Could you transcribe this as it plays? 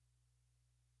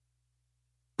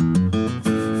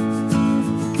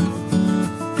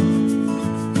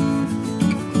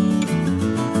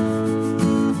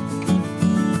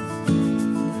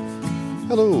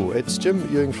It's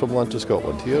Jim Ewing from Lantern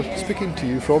Scotland here, speaking to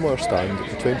you from our stand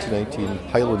at the 2019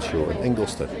 Highland Show in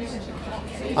Ingliston.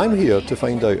 I'm here to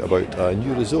find out about a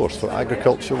new resource for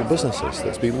agricultural businesses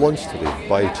that's been launched today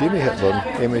by Jamie Hepburn,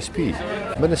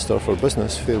 MSP, Minister for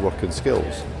Business, Fair Work and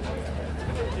Skills.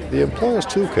 The Employers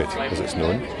Toolkit, as it's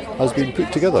known, has been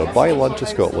put together by Lantern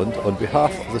Scotland on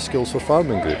behalf of the Skills for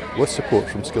Farming Group with support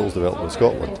from Skills Development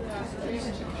Scotland.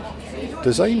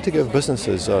 Designed to give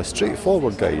businesses a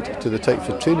straightforward guide to the types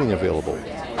of training available,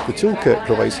 the toolkit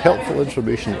provides helpful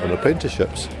information on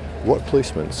apprenticeships, work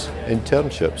placements,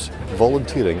 internships,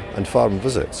 volunteering and farm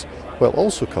visits, while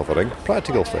also covering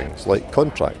practical things like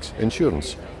contracts,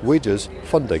 insurance, wages,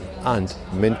 funding and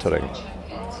mentoring.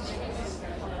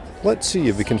 Let's see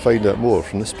if we can find out more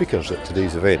from the speakers at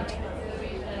today's event.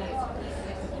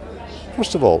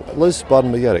 First of all, Liz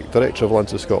Barn-McGarrick, Director of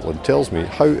Lantern Scotland, tells me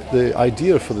how the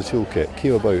idea for the toolkit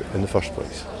came about in the first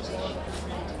place.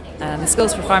 The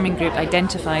Skills for Farming Group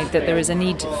identified that there is a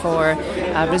need for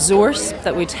a resource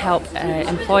that would help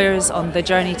employers on the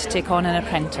journey to take on an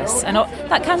apprentice. And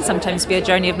that can sometimes be a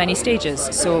journey of many stages,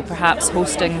 so perhaps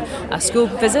hosting a school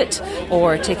visit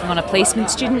or taking on a placement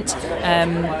student.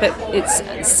 But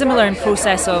it's similar in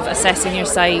process of assessing your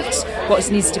site, what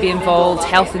needs to be involved,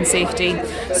 health and safety.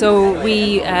 So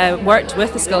we worked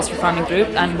with the Skills for Farming Group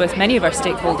and with many of our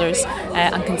stakeholders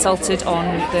and consulted on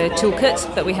the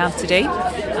toolkit that we have today.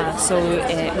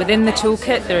 Within the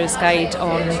toolkit there is a guide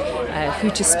on who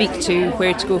to speak to,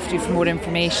 where to go for more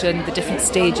information, the different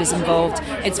stages involved.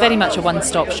 It's very much a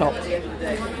one-stop shop.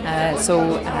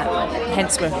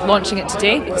 Hence we're launching it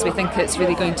today because we think it's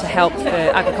really going to help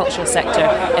the agricultural sector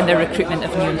in the recruitment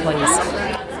of new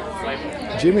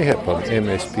employees. Jamie Hepburn,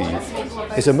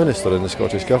 MSP, is a minister in the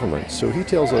Scottish Government, so he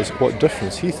tells us what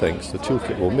difference he thinks the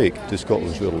toolkit will make to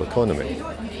Scotland's rural economy.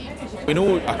 We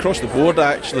know across the board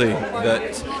actually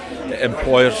that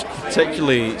employers,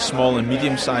 particularly small and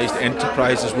medium-sized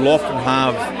enterprises, will often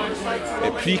have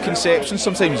preconceptions,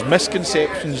 sometimes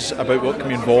misconceptions about what can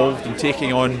be involved in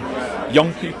taking on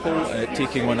young people,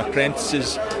 taking on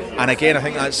apprentices, and again I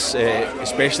think that's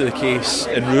especially the case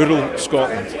in rural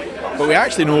Scotland. But we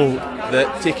actually know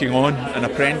that taking on an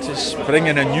apprentice,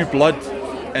 bringing in new blood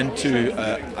into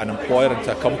an employer,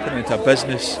 into a company, into a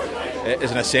business,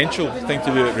 is an essential thing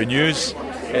to do. It renews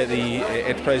the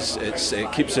enterprise,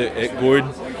 it keeps it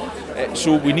going.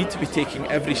 So we need to be taking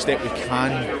every step we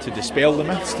can to dispel the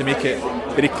myths, to make it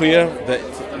very clear that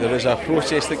there is a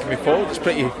process that can be followed. It's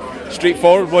pretty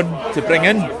straightforward one to bring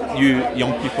in new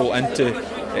young people into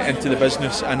the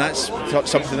business, and that's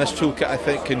something this toolkit I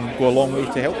think can go a long way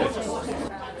to help with.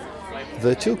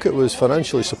 The toolkit was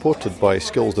financially supported by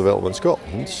Skills Development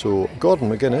Scotland, so Gordon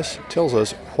McGuinness tells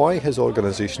us why his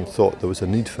organisation thought there was a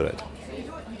need for it.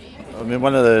 I mean,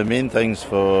 one of the main things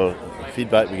for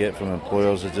feedback we get from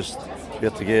employers is just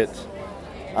where to get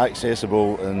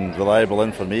accessible and reliable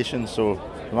information. So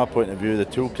from my point of view, the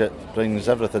toolkit brings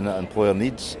everything that an employer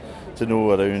needs to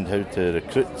know around how to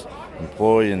recruit,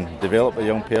 employ and develop a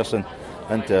young person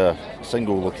into a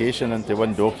single location, into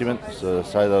one document. So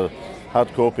it's either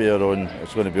hard copy or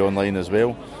it's going to be online as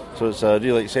well. So it's a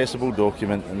really accessible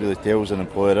document and really tells an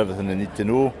employer everything they need to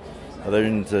know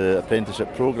around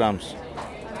apprenticeship programmes.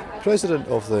 President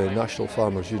of the National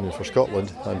Farmers Union for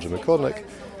Scotland, Andrew McCormick,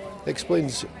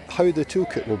 explains how the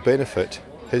toolkit will benefit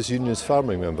his union's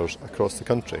farming members across the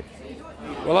country.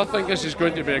 Well, I think this is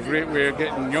going to be a great way of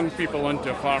getting young people onto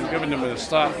a farm, giving them a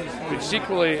start. But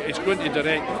equally, it's going to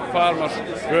direct farmers,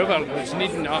 whoever is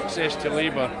needing access to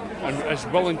labour and is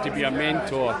willing to be a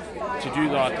mentor to do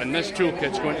that. And this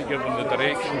toolkit's going to give them the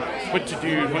direction, what to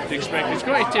do and what to expect. It's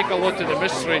going to take a lot of the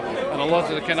mystery and a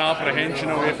lot of the kind of apprehension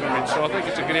away from it. So I think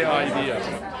it's a great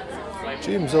idea.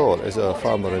 James Orr is a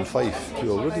farmer in Fife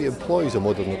who already employs a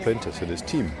modern apprentice in his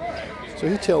team. So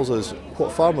he tells us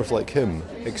what farmers like him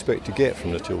expect to get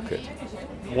from the toolkit.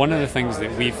 One of the things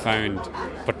that we've found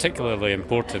particularly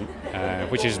important,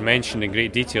 which is mentioned in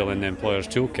great detail in the Employers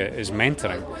Toolkit, is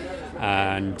mentoring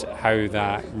and how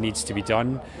that needs to be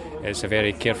done. It's a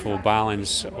very careful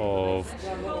balance of,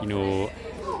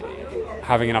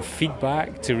 having enough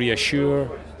feedback to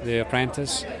reassure the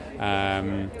apprentice,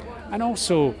 and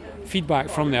also feedback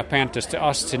from the apprentice to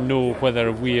us to know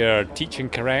whether we are teaching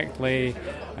correctly.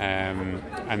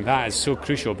 And that is so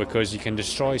crucial because you can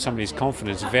destroy somebody's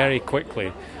confidence very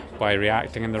quickly by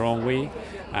reacting in the wrong way.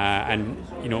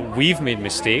 We've made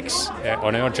mistakes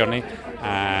on our journey,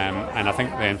 and I think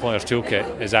the Employers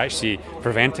Toolkit is actually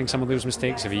preventing some of those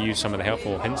mistakes if you use some of the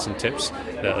helpful hints and tips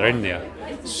that are in there.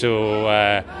 So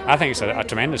I think it's a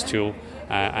tremendous tool,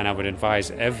 and I would advise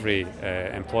every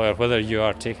employer, whether you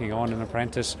are taking on an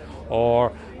apprentice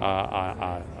or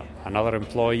a another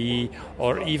employee,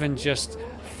 or even just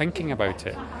thinking about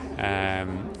it.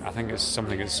 I think it's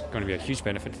something that's going to be a huge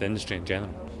benefit to the industry in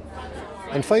general.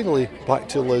 And finally, back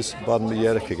to Liz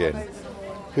Barney-Yerrick again,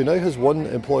 who now has one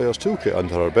Employers Toolkit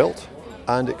under her belt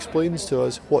and explains to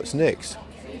us what's next.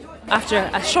 After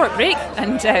a short break,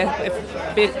 and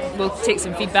we'll take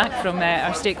some feedback from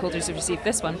our stakeholders who've received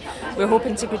this one, we're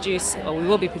hoping to produce, or we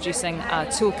will be producing, a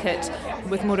toolkit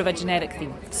with more of a generic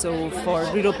theme. So for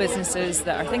rural businesses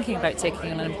that are thinking about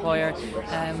taking on an employer,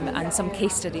 and some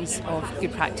case studies of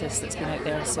good practice that's been out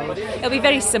there. So it'll be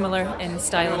very similar in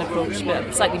style and approach,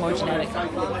 but slightly more generic.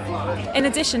 In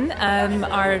addition,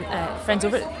 our friends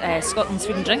over at Scotland's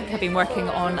Food and Drink have been working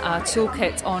on a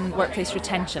toolkit on workplace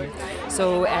retention.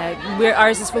 So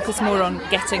ours is focused more on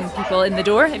getting people in the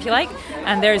door, if you like,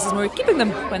 and theirs is more keeping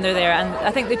them when they're there. And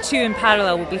I think the two in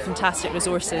parallel will be fantastic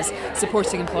resources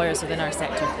supporting employers within our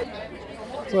sector.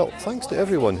 Well, thanks to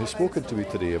everyone who's spoken to me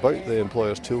today about the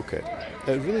Employers Toolkit.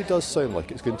 It really does sound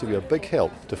like it's going to be a big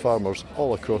help to farmers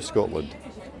all across Scotland.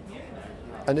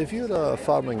 And if you're a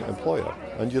farming employer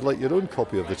and you'd like your own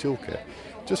copy of the toolkit,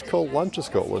 just call Lantra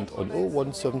Scotland on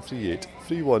 01738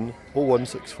 31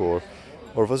 0164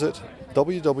 or visit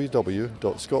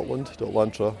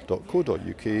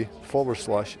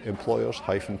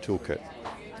www.scotland.lantra.co.uk/employers-toolkit.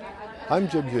 I'm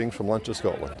Jim Ewing from Lantra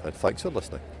Scotland, and thanks for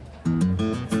listening.